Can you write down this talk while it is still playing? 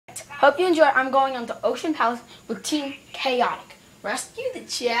Hope you enjoy. I'm going on to Ocean Palace with Team Chaotic. Rescue the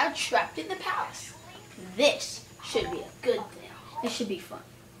Chow trapped in the palace. This should be a good thing. This should be fun.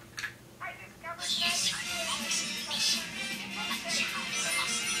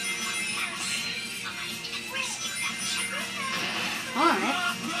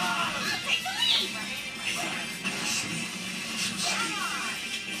 Alright.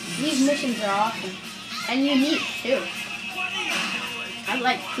 These missions are awesome. And unique too. I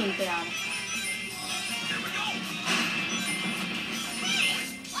like Team Chaotic.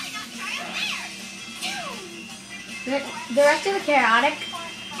 The rest of the Chaotic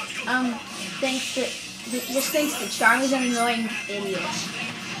thinks that Charlie's an annoying idiot.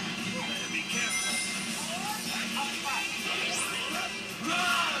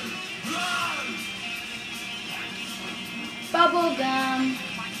 Bubblegum.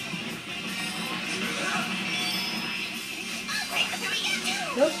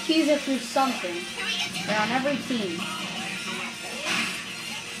 Those keys are for something. They're on every team.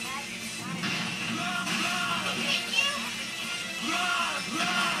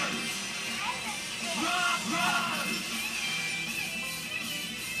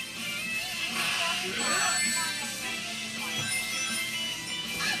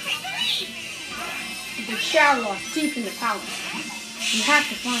 The Chow lost deep in the palace. You have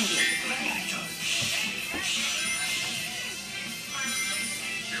to find it.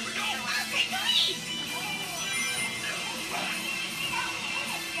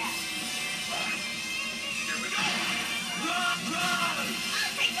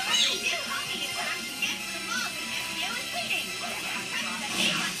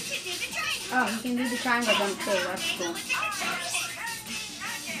 Oh, you can do the triangle jump too, that's cool.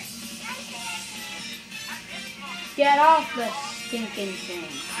 Get off the stinking thing.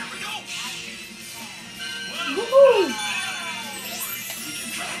 Woohoo!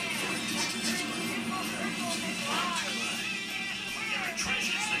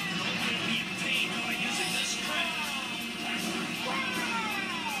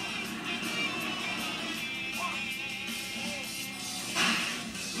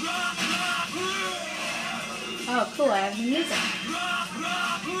 Oh, cool, I have the music.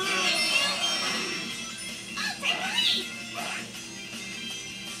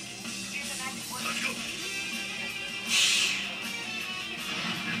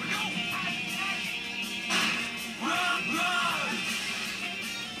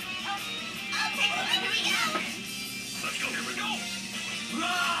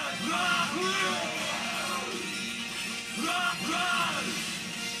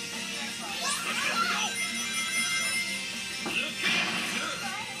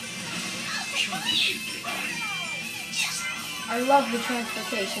 I love the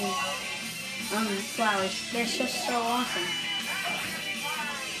transportation flowers. They're just so awesome.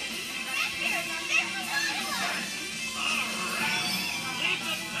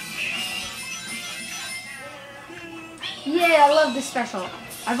 Yeah, I love this special.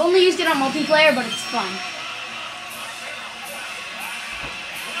 I've only used it on multiplayer, but it's fun.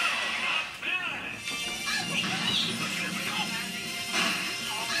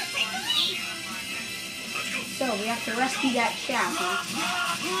 So, we have to rescue that Chow, huh?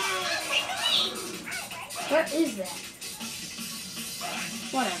 What is that?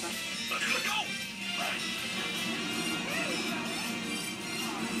 Whatever.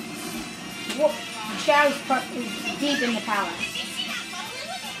 Whoop. Chow's is deep in the palace.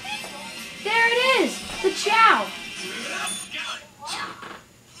 There it is! The Chow!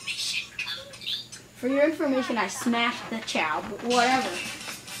 For your information, I smashed the Chow, but whatever.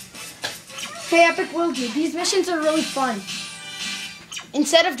 Hey, Epic will do. These missions are really fun.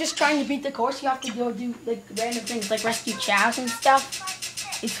 Instead of just trying to beat the course, you have to go do like random things like rescue Chows and stuff.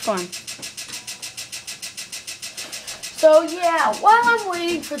 It's fun. So yeah, while I'm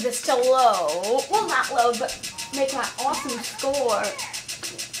waiting for this to load, well not load, but make my awesome score,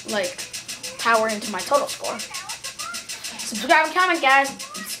 like power into my total score. Subscribe and comment, guys.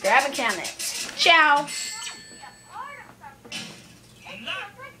 Subscribe and comment. Ciao.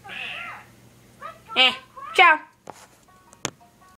 Ciao.